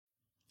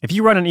If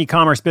you run an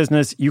e-commerce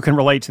business, you can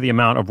relate to the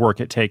amount of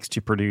work it takes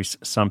to produce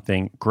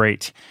something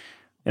great.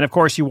 And of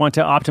course, you want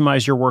to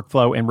optimize your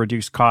workflow and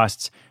reduce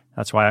costs.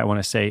 That's why I want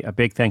to say a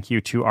big thank you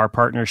to our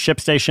partner,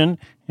 ShipStation,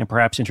 and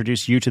perhaps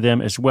introduce you to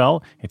them as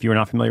well. If you're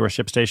not familiar with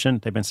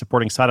ShipStation, they've been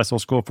supporting Side Hustle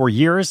School for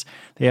years.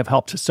 They have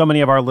helped so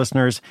many of our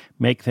listeners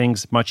make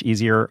things much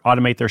easier,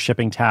 automate their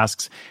shipping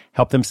tasks,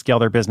 help them scale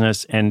their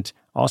business, and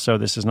also,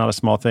 this is not a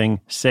small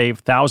thing, save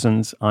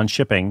thousands on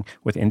shipping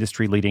with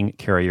industry-leading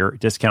carrier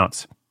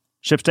discounts.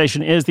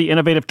 ShipStation is the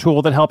innovative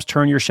tool that helps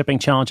turn your shipping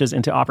challenges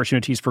into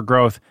opportunities for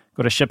growth.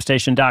 Go to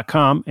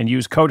ShipStation.com and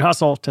use code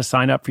HUSTLE to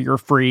sign up for your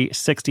free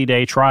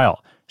 60-day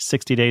trial.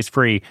 60 days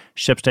free.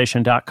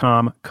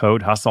 ShipStation.com,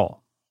 code HUSTLE.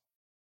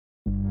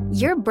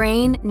 Your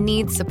brain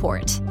needs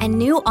support, and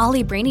new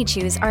Ollie Brainy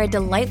Chews are a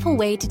delightful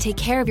way to take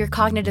care of your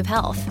cognitive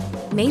health.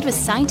 Made with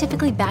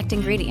scientifically backed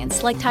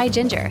ingredients like Thai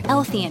ginger,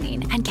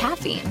 L-theanine, and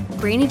caffeine,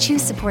 Brainy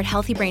Chews support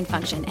healthy brain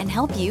function and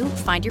help you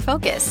find your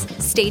focus,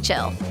 stay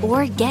chill,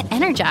 or get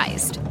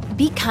energized.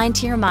 Be kind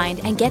to your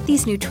mind and get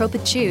these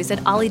nootropic chews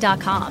at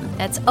ollie.com.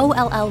 That's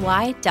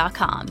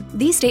OLLY.com.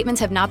 These statements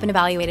have not been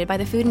evaluated by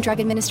the Food and Drug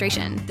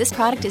Administration. This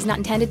product is not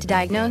intended to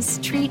diagnose,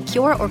 treat,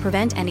 cure, or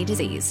prevent any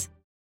disease.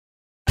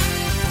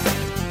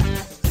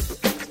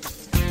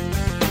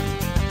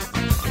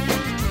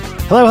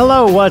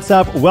 Hello, what's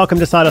up? Welcome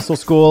to Side Hustle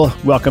School.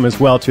 Welcome as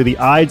well to the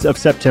Ides of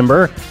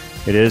September.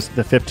 It is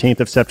the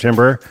 15th of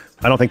September.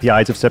 I don't think the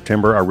Ides of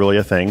September are really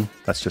a thing.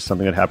 That's just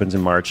something that happens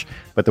in March.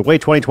 But the way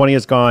 2020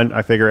 has gone,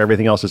 I figure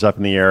everything else is up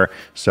in the air.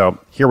 So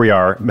here we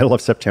are, middle of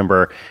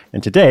September.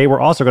 And today we're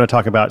also going to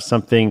talk about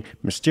something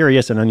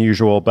mysterious and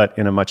unusual, but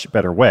in a much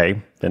better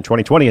way than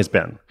 2020 has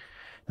been.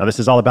 Now, this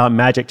is all about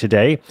magic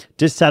today.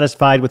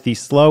 Dissatisfied with the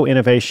slow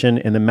innovation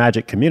in the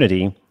magic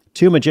community,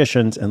 two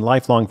magicians and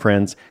lifelong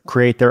friends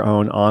create their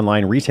own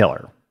online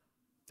retailer.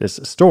 This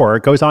store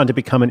goes on to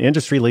become an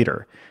industry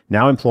leader,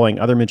 now employing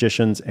other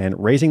magicians and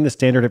raising the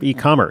standard of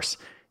e-commerce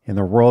in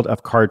the world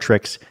of card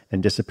tricks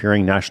and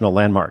disappearing national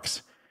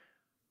landmarks.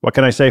 What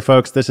can I say,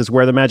 folks? This is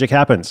where the magic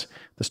happens.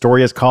 The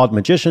story is called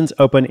Magicians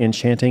Open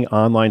Enchanting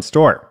Online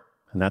Store,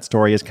 and that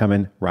story is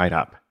coming right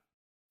up.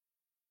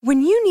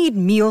 When you need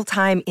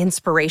mealtime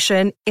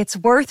inspiration, it's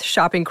worth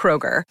shopping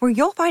Kroger, where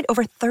you'll find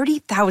over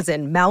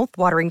 30,000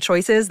 mouth-watering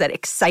choices that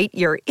excite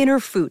your inner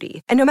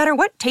foodie. And no matter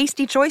what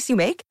tasty choice you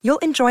make, you'll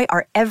enjoy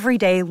our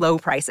everyday low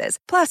prices,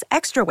 plus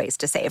extra ways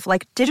to save,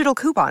 like digital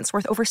coupons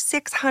worth over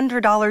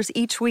 $600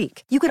 each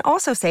week. You can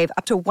also save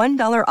up to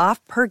 $1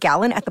 off per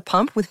gallon at the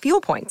pump with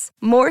fuel points.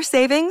 More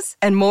savings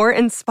and more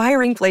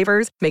inspiring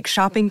flavors make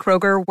shopping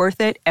Kroger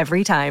worth it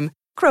every time.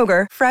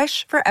 Kroger,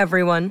 fresh for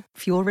everyone.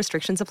 Fuel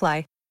restrictions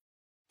apply.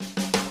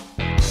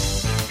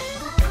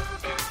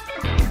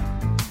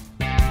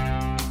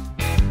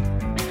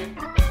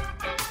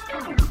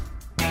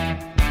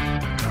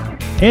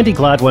 Andy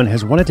Gladwin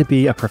has wanted to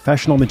be a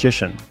professional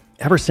magician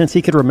ever since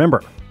he could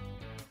remember.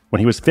 When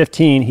he was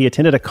 15, he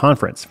attended a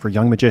conference for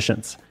young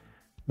magicians.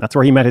 That's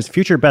where he met his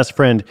future best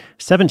friend,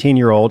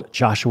 17-year-old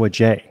Joshua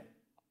Jay.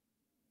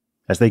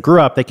 As they grew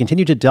up, they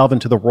continued to delve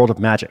into the world of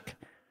magic.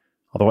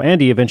 Although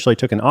Andy eventually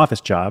took an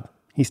office job,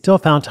 he still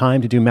found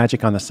time to do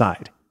magic on the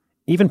side,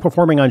 even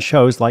performing on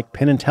shows like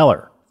Penn and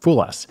Teller,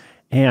 Fool Us,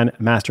 and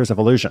Masters of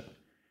Illusion.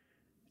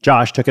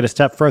 Josh took it a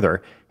step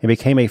further and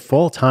became a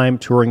full-time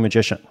touring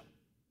magician.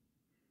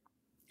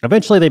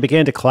 Eventually, they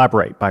began to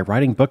collaborate by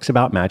writing books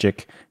about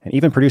magic and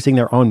even producing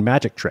their own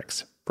magic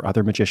tricks for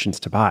other magicians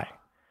to buy.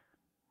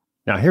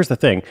 Now, here's the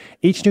thing.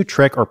 Each new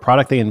trick or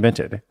product they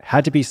invented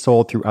had to be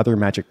sold through other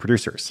magic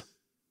producers.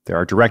 There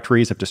are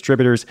directories of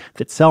distributors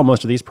that sell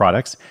most of these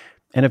products,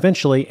 and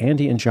eventually,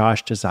 Andy and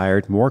Josh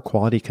desired more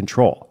quality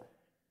control.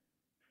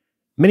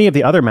 Many of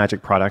the other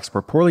magic products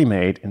were poorly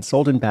made and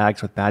sold in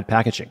bags with bad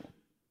packaging.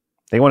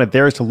 They wanted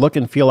theirs to look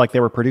and feel like they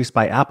were produced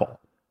by Apple,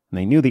 and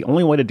they knew the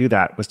only way to do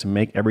that was to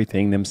make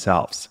everything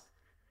themselves.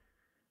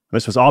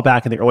 This was all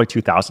back in the early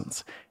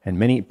 2000s, and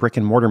many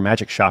brick-and-mortar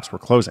magic shops were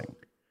closing.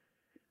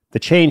 The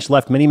change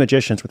left many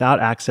magicians without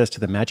access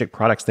to the magic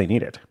products they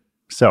needed.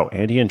 So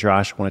Andy and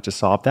Josh wanted to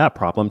solve that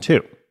problem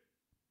too.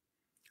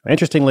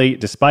 Interestingly,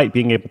 despite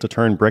being able to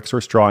turn bricks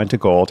or straw into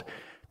gold,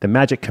 the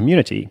magic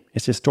community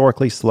is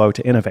historically slow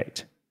to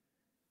innovate.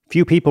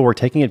 Few people were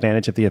taking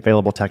advantage of the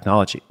available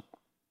technology.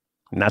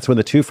 And that's when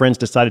the two friends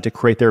decided to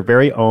create their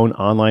very own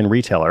online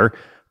retailer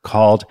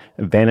called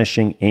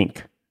Vanishing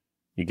Ink.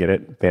 You get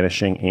it?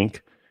 Vanishing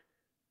Ink.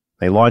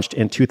 They launched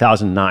in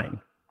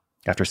 2009.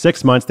 After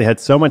 6 months, they had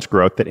so much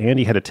growth that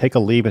Andy had to take a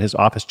leave at his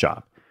office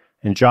job,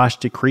 and Josh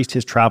decreased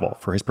his travel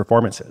for his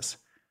performances.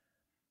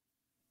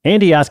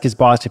 Andy asked his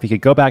boss if he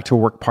could go back to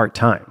work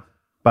part-time,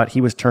 but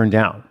he was turned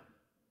down.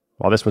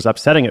 While this was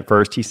upsetting at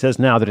first, he says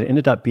now that it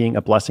ended up being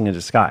a blessing in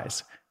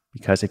disguise,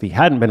 because if he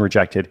hadn't been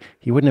rejected,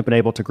 he wouldn't have been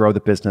able to grow the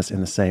business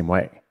in the same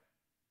way.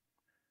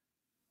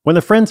 When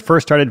the friends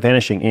first started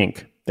Vanishing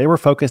Ink, they were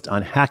focused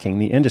on hacking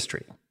the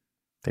industry.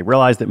 They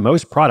realized that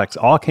most products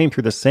all came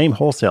through the same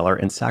wholesaler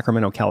in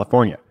Sacramento,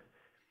 California.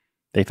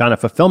 They found a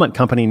fulfillment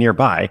company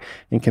nearby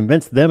and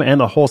convinced them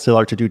and the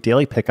wholesaler to do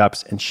daily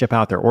pickups and ship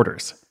out their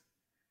orders.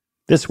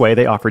 This way,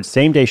 they offered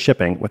same-day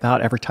shipping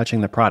without ever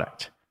touching the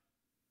product.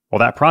 While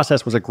that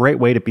process was a great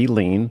way to be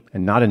lean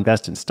and not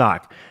invest in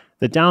stock,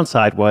 the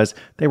downside was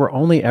they were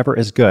only ever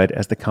as good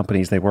as the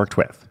companies they worked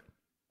with.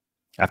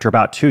 After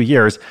about 2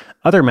 years,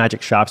 other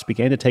magic shops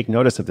began to take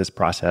notice of this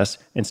process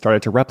and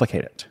started to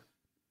replicate it.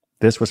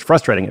 This was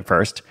frustrating at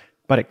first,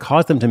 but it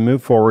caused them to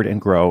move forward and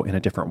grow in a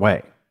different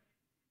way.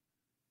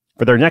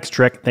 For their next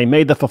trick, they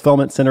made the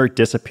fulfillment center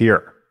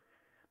disappear.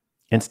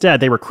 Instead,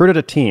 they recruited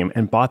a team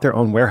and bought their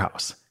own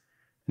warehouse.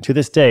 And to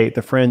this day,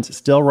 the friends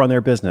still run their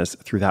business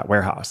through that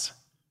warehouse.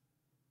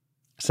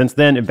 Since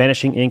then,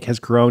 Vanishing Ink has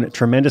grown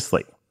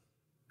tremendously.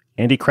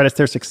 Andy credits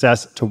their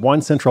success to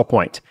one central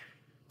point.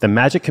 The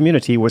magic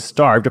community was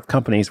starved of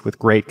companies with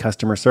great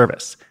customer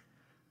service.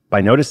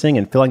 By noticing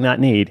and filling that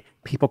need,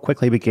 people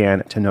quickly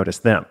began to notice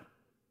them.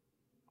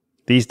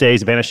 These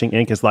days, Vanishing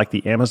Ink is like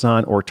the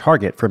Amazon or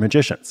Target for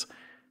magicians.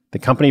 The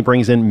company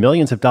brings in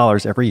millions of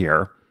dollars every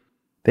year.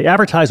 They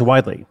advertise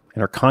widely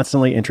and are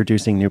constantly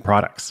introducing new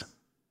products.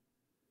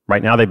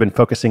 Right now, they've been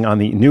focusing on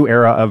the new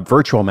era of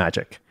virtual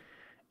magic.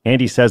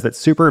 Andy says that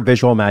super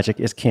visual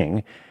magic is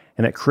king,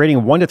 and that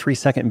creating 1 to 3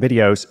 second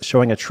videos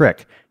showing a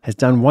trick has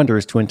done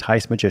wonders to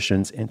entice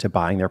magicians into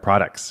buying their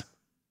products.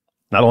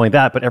 Not only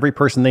that, but every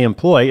person they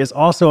employ is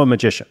also a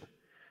magician.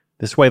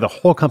 This way, the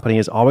whole company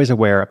is always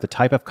aware of the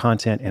type of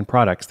content and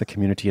products the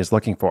community is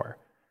looking for.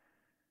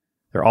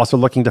 They're also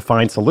looking to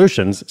find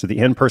solutions to the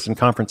in-person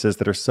conferences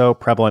that are so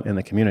prevalent in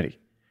the community.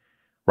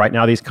 Right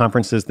now, these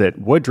conferences that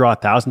would draw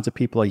thousands of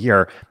people a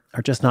year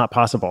are just not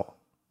possible.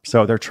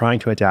 So they're trying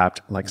to adapt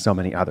like so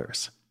many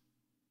others.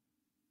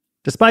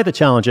 Despite the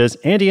challenges,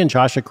 Andy and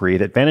Josh agree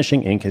that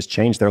Vanishing Ink has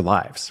changed their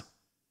lives.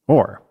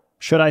 Or,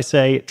 should I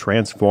say,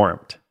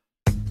 transformed.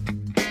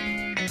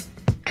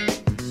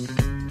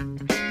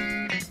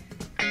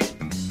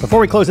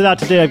 Before we close it out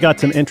today, I've got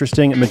some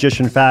interesting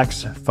magician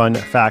facts, fun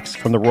facts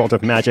from the world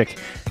of magic.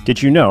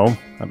 Did you know,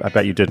 I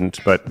bet you didn't,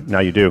 but now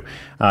you do,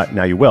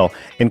 now you will,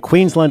 in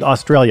Queensland,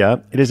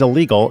 Australia, it is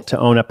illegal to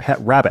own a pet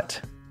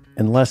rabbit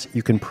unless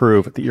you can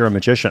prove that you're a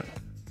magician.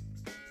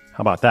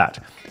 How about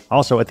that?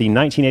 Also, at the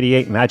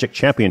 1988 Magic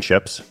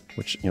Championships,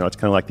 which, it's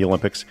kind of like the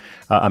Olympics,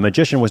 a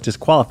magician was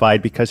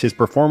disqualified because his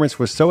performance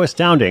was so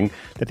astounding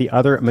that the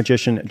other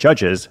magician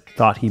judges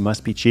thought he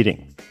must be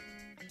cheating.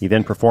 He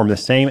then performed the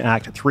same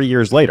act 3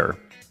 years later,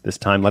 this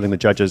time letting the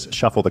judges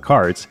shuffle the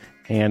cards,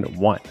 and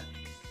won.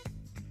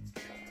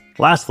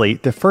 Lastly,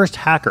 the first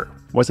hacker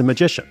was a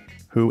magician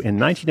who, in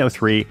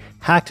 1903,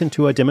 hacked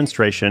into a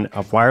demonstration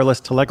of wireless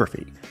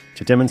telegraphy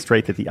to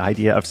demonstrate that the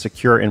idea of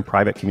secure and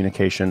private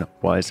communication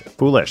was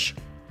foolish.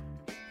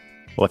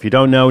 Well, if you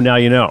don't know, now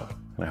you know.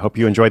 And I hope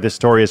you enjoyed this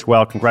story as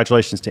well.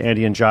 Congratulations to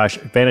Andy and Josh.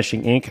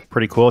 Vanishing Ink,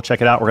 pretty cool.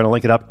 Check it out. We're going to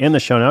link it up in the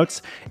show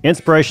notes.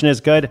 Inspiration is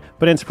good,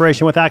 but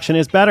inspiration with action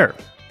is better.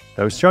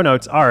 Those show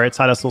notes are at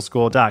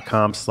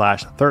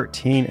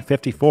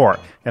sidehustleschool.com/1354,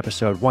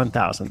 episode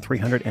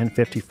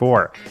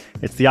 1354.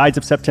 It's the Ides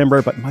of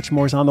September, but much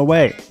more is on the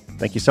way.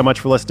 Thank you so much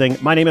for listening.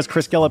 My name is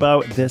Chris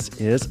Guillebeau. This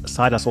is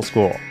Side Hustle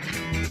School.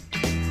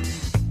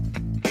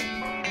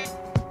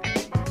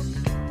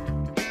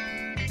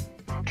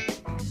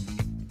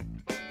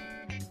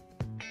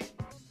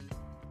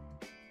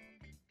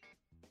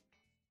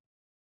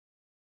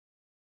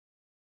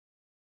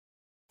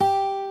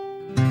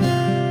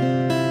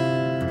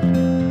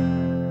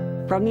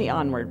 From the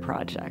Onward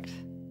Project.